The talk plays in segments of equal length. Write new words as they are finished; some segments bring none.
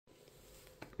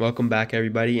Welcome back,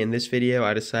 everybody. In this video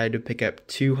I decided to pick up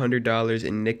 $200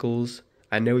 in nickels.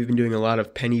 I know we've been doing a lot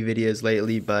of penny videos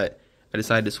lately, but I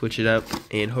decided to switch it up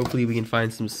and hopefully we can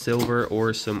find some silver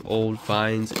or some old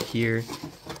finds here.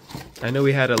 I know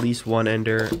we had at least one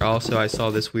ender. Also, I saw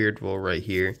this weird roll right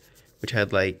here which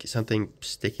had like something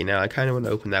sticking out. I kind of want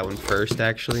to open that one first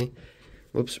actually.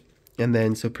 Whoops. And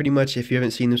then so pretty much if you haven't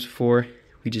seen this before,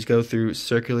 we just go through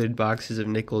circulated boxes of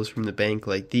nickels from the bank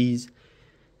like these.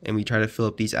 And we try to fill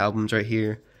up these albums right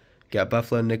here. Got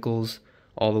Buffalo nickels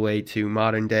all the way to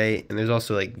modern day, and there's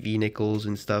also like V nickels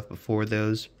and stuff before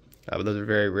those, but those are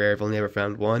very rare. I've only ever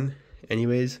found one.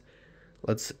 Anyways,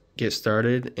 let's get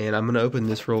started, and I'm gonna open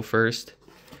this roll first.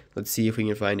 Let's see if we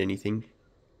can find anything.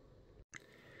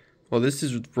 Well, this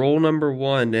is roll number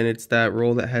 1, and it's that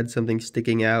roll that had something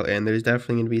sticking out, and there's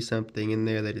definitely gonna be something in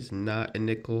there that is not a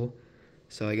nickel.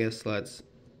 So I guess let's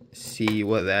see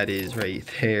what that is right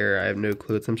there. I have no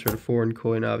clue. It's some sort of foreign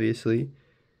coin, obviously.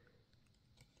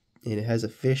 And it has a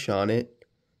fish on it.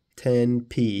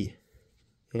 10p.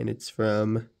 And it's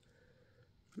from,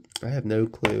 I have no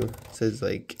clue. It says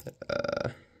like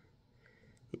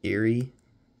Erie.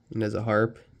 And has a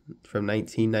harp from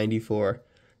 1994.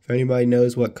 If anybody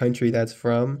knows what country that's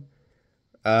from,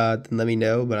 then let me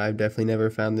know. But I've definitely never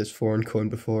found this foreign coin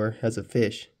before. It has a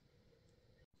fish.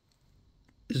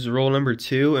 This is roll number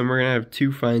 2, and we're going to have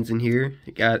 2 finds in here.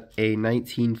 It got a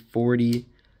 1940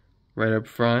 right up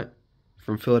front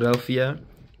from Philadelphia.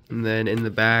 And then in the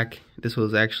back, this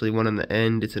was actually one on the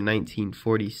end. It's a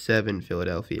 1947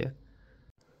 Philadelphia.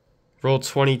 Roll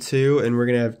 22, and we're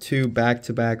going to have 2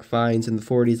 back-to-back finds in the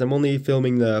 40s. I'm only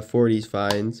filming the 40s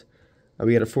finds.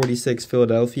 We got a 46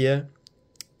 Philadelphia,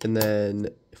 and then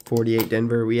 48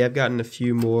 Denver. We have gotten a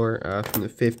few more from the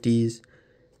 50s.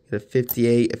 A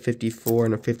 58, a 54,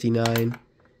 and a 59,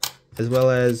 as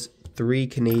well as 3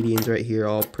 Canadians right here,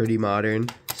 all pretty modern.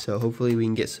 So hopefully we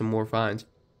can get some more finds.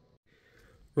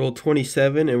 Roll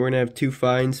 27, and we're gonna have 2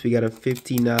 finds. We got a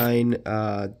 59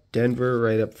 Denver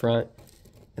right up front,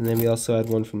 and then we also had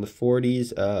one from the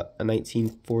 40s, a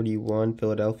 1941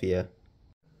 Philadelphia.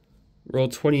 Roll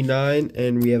 29,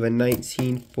 and we have a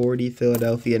 1940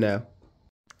 Philadelphia now.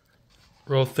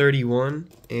 Roll 31,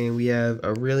 and we have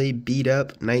a really beat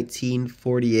up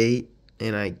 1948,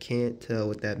 and I can't tell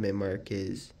what that mint mark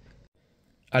is.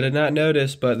 I did not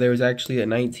notice, but there was actually a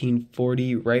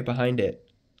 1940 right behind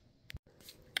it.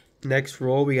 Next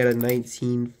roll, we got a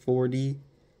 1940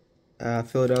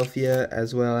 Philadelphia,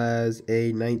 as well as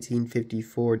a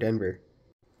 1954 Denver.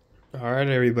 Alright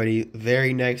everybody,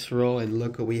 very next roll, and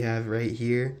look what we have right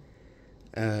here.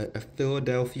 A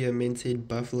Philadelphia minted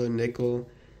Buffalo nickel.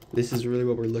 This is really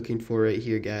what we're looking for right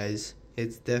here, guys.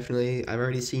 It's definitely, I've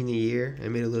already seen the year. I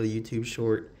made a little YouTube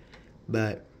short,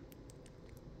 but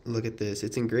look at this.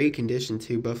 It's in great condition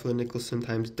too. Buffalo nickels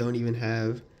sometimes don't even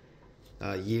have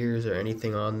years or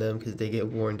anything on them because they get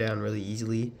worn down really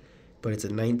easily. But it's a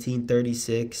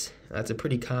 1936. That's a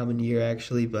pretty common year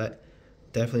actually, but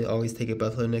definitely always take a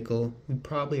Buffalo nickel. We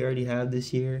probably already have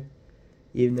this year,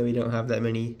 even though we don't have that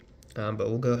many, but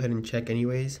we'll go ahead and check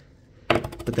anyways.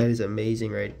 But that is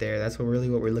amazing right there. That's really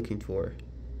what we're looking for.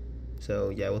 So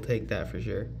yeah, we'll take that for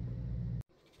sure.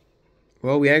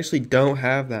 Well, we actually don't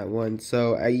have that one.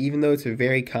 So even though it's a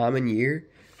very common year,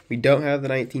 we don't have the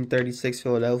 1936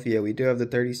 Philadelphia. We do have the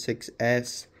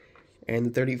 36S and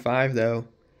the 35 though.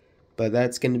 But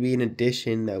that's going to be an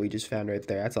addition that we just found right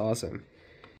there. That's awesome.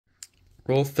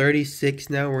 Roll 36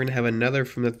 now. We're going to have another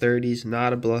from the 30s.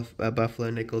 Not a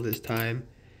Buffalo nickel this time.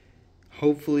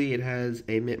 Hopefully it has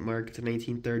a mint mark. It's a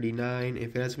 1939.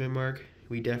 If it has a mint mark,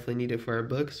 we definitely need it for our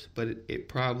books, but it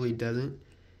probably doesn't.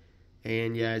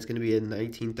 And yeah, it's going to be a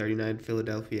 1939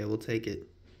 Philadelphia. We'll take it.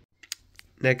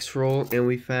 Next roll, and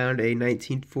we found a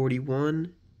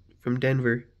 1941 from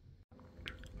Denver.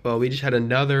 Well, we just had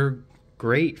another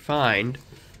great find.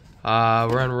 We're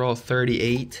on roll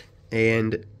 38,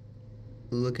 and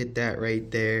look at that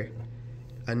right there.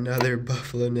 Another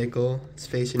Buffalo nickel. It's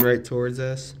facing right towards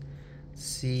us.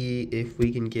 See if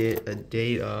we can get a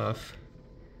date off.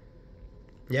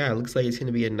 Yeah, it looks like it's going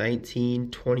to be a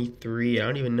 1923. I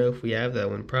don't even know if we have that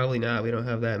one. Probably not. We don't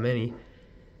have that many.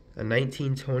 A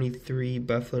 1923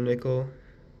 Buffalo nickel.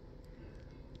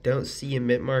 Don't see a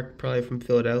mint mark, probably from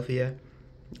Philadelphia.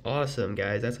 Awesome,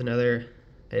 guys. That's another,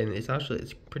 and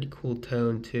it's pretty cool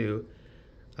tone too.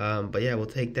 But yeah, we'll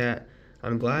take that.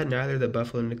 I'm glad neither of the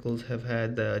Buffalo nickels have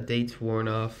had the dates worn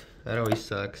off. That always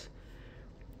sucks.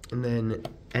 And then,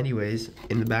 anyways,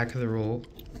 in the back of the roll,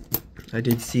 I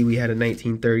did see we had a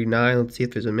 1939. Let's see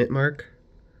if there's a mint mark.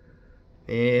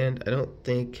 And I don't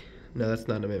think, no, that's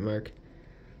not a mint mark.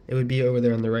 It would be over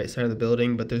there on the right side of the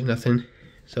building, but there's nothing.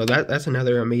 So that's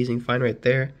another amazing find right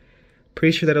there.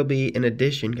 Pretty sure that'll be an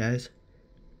addition, guys.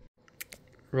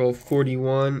 Roll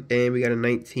 41, and we got a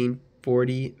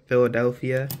 1940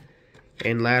 Philadelphia.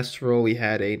 And last roll we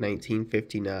had a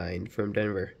 1959 from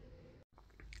Denver.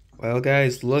 Well,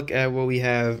 guys, look at what we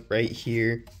have right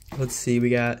here. Let's see, we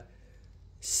got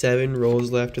 7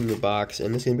 rolls left in the box,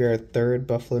 and this is going to be our third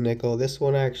Buffalo nickel. This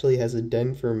one actually has a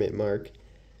Denver mint mark,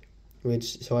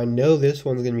 so I know this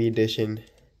one's going to be addition.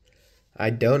 I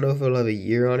don't know if it'll have a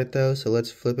year on it, though, so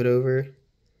let's flip it over.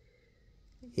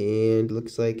 And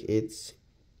looks like it's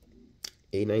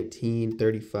a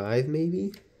 1935,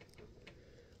 maybe?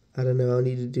 I don't know, I'll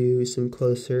need to do some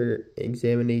closer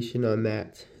examination on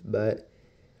that, but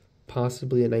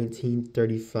possibly a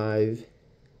 1935.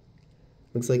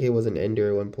 Looks like it was an ender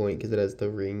at one point because it has the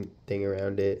ring thing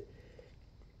around it.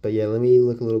 But yeah, let me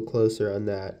look a little closer on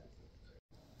that.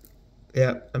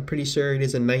 Yeah, I'm pretty sure it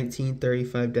is a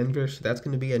 1935 Denver, so that's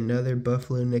going to be another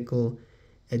Buffalo nickel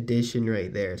addition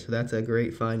right there. So that's a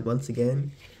great find once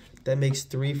again. That makes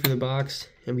 3 for the box,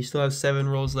 and we still have 7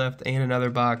 rolls left and another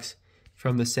box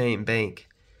from the same bank.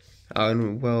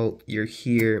 And well, you're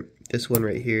here. This one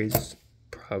right here is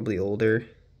probably older.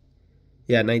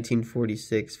 Yeah,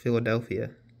 1946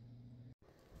 Philadelphia.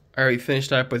 All right, we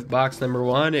finished up with box number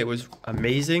 1. It was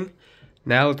amazing.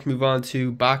 Now let's move on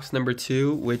to box number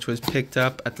 2, which was picked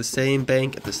up at the same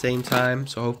bank at the same time.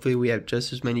 So hopefully we have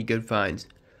just as many good finds.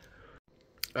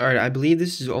 All right, I believe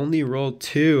this is only roll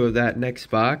 2 of that next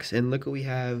box. And look what we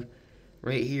have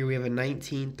right here. We have a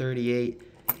 1938.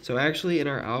 So actually in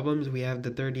our albums, we have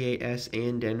the 38S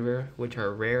and Denver, which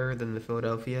are rarer than the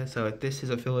Philadelphia. So if this is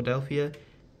a Philadelphia,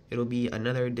 it'll be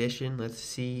another addition. Let's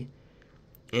see.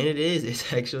 And it is.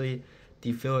 It's actually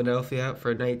the Philadelphia for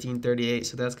 1938.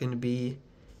 So that's going to be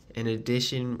an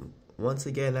addition. Once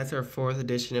again, that's our 4th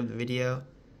edition of the video.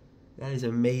 That is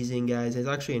amazing, guys. It's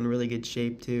actually in really good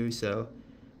shape, too. So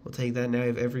we'll take that. Now we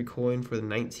have every coin for the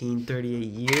 1938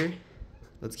 year.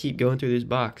 Let's keep going through this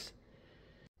box.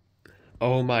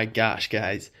 Oh my gosh,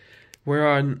 guys. We're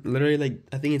on literally, like,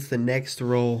 I think it's the next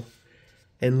roll.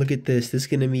 And look at this. This is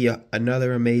going to be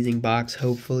another amazing box,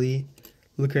 hopefully.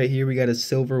 Look right here. We got a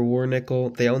silver war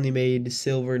nickel. They only made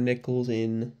silver nickels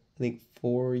in, I think,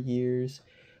 4 years.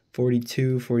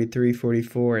 42, 43,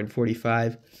 44, and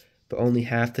 45. But only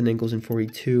half the nickels in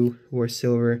 42 were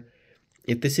silver.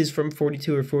 If this is from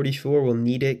 42 or 44, we'll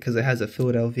need it because it has a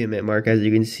Philadelphia mint mark, as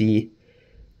you can see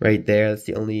right there. That's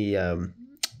the only...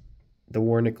 the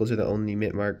war nickels are the only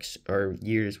mint marks or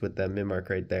years with that mint mark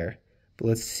right there. But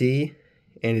let's see.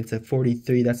 And it's a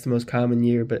 43. That's the most common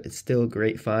year, but it's still a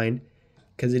great find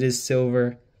because it is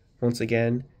silver. Once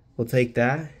again, we'll take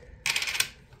that.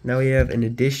 Now we have an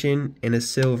addition and a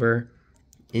silver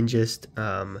in just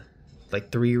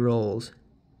like 3 rolls.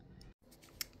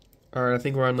 All right, I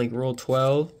think we're on like roll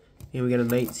 12, and we got a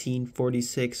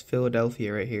 1946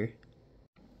 Philadelphia right here.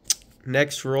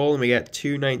 Next roll, and we got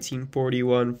 2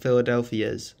 1941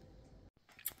 Philadelphias.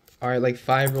 Alright, like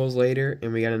 5 rolls later,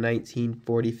 and we got a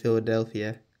 1940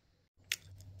 Philadelphia.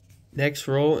 Next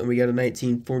roll, and we got a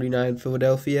 1949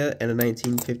 Philadelphia and a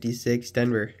 1956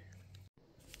 Denver.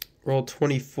 Roll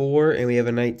 24, and we have a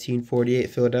 1948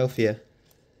 Philadelphia.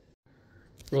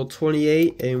 Roll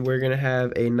 28, and we're going to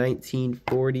have a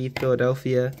 1940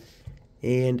 Philadelphia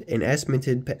and an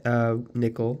S-minted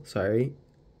nickel, sorry.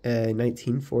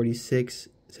 1946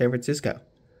 San Francisco.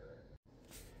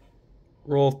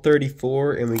 Roll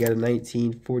 34, and we got a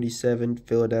 1947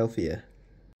 Philadelphia.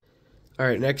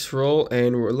 Alright, next roll,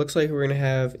 and it looks like we're going to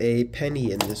have a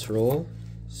penny in this roll.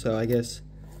 So I guess,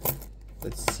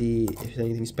 let's see if there's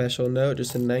anything special. No,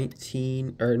 just a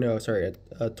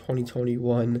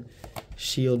 2021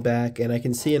 shield back, and I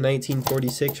can see a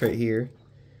 1946 right here.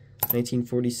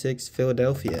 1946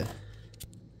 Philadelphia.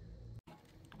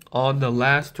 On the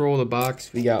last roll of the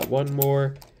box, we got one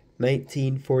more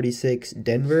 1946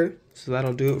 Denver. So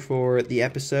that'll do it for the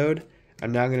episode.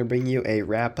 I'm now going to bring you a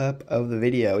wrap-up of the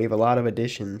video. We have a lot of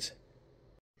additions.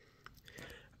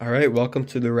 Alright, welcome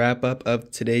to the wrap-up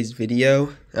of today's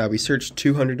video. We searched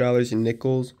 $200 in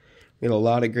nickels. We had a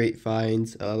lot of great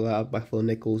finds, a lot of Buffalo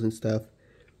nickels and stuff.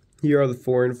 Here are the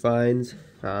foreign finds.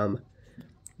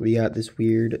 We got this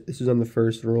is on the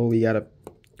first roll, we got a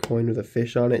coin with a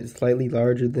fish on it. It's slightly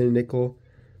larger than a nickel.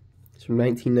 It's from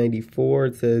 1994.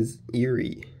 It says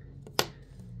Erie,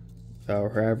 or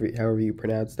however you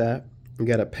pronounce that. We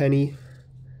got a penny.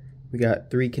 We got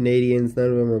 3 Canadians. None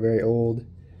of them are very old.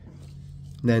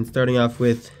 And then starting off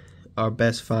with our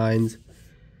best finds,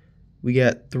 we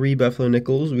got 3 Buffalo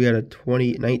nickels. We got a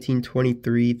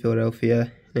 1923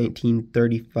 Philadelphia,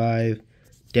 1935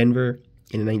 Denver,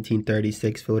 and a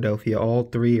 1936 Philadelphia. All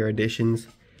 3 are additions.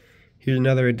 Here's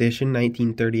another edition,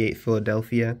 1938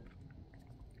 Philadelphia.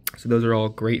 So those are all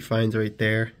great finds right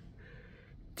there.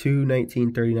 2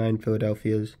 1939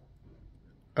 Philadelphias,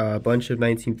 a bunch of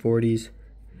 1940s,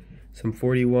 some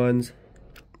 41s,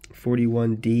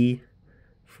 41D,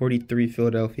 43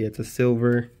 Philadelphia. It's a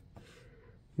silver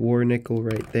war nickel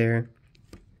right there.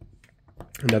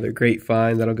 Another great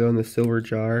find that'll go in the silver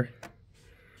jar,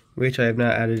 which I have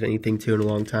not added anything to in a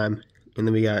long time. And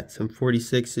then we got some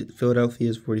 46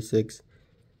 Philadelphia's, 46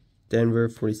 Denver,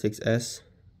 46S,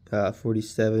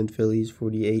 47 Phillies,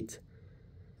 48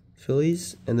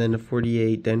 Phillies, and then a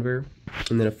 48 Denver,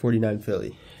 and then a 49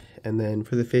 Philly. And then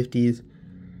for the 50s,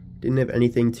 didn't have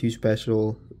anything too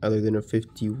special other than a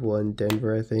 51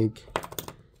 Denver, I think.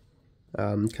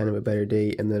 Kind of a better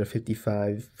date, and then a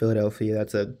 55 Philadelphia.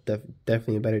 That's a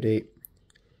definitely a better date.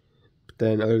 But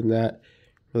then other than that,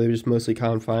 really just mostly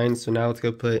common finds. So now let's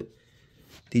go put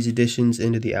these additions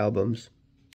into the albums.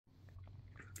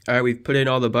 Alright, we've put in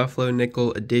all the Buffalo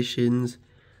Nickel additions.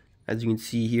 As you can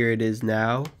see here, it is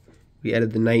now. We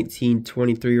added the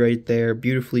 1923 right there,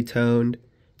 beautifully toned,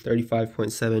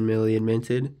 35.7 million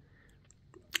minted.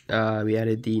 We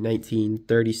added the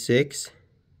 1936.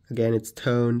 Again, it's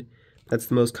toned. That's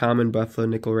the most common Buffalo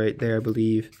nickel right there, I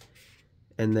believe.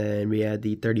 And then we add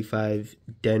the 35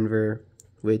 Denver,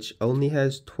 which only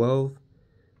has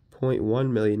 12.1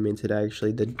 million minted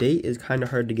actually. The date is kind of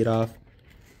hard to get off.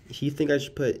 If you think I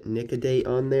should put Nick a date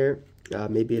on there,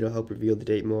 maybe it'll help reveal the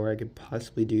date more. I could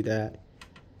possibly do that.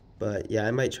 But yeah,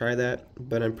 I might try that.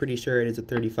 But I'm pretty sure it is a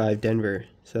 35 Denver.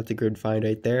 So that's a good find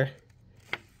right there.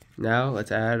 Now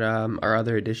let's add our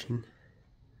other addition.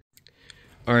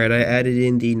 Alright, I added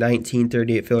in the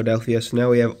 1938 Philadelphia. So now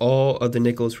we have all of the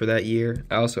nickels for that year.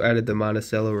 I also added the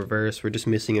Monticello reverse. We're just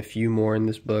missing a few more in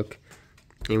this book.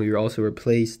 And we also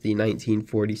replaced the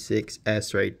 1946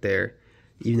 S right there,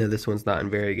 even though this one's not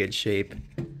in very good shape.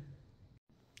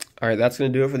 Alright, that's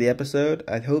going to do it for the episode.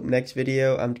 I hope next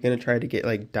video I'm going to try to get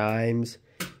like dimes.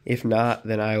 If not,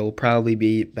 then I will probably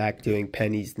be back doing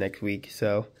pennies next week.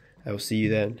 So I will see you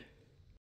then.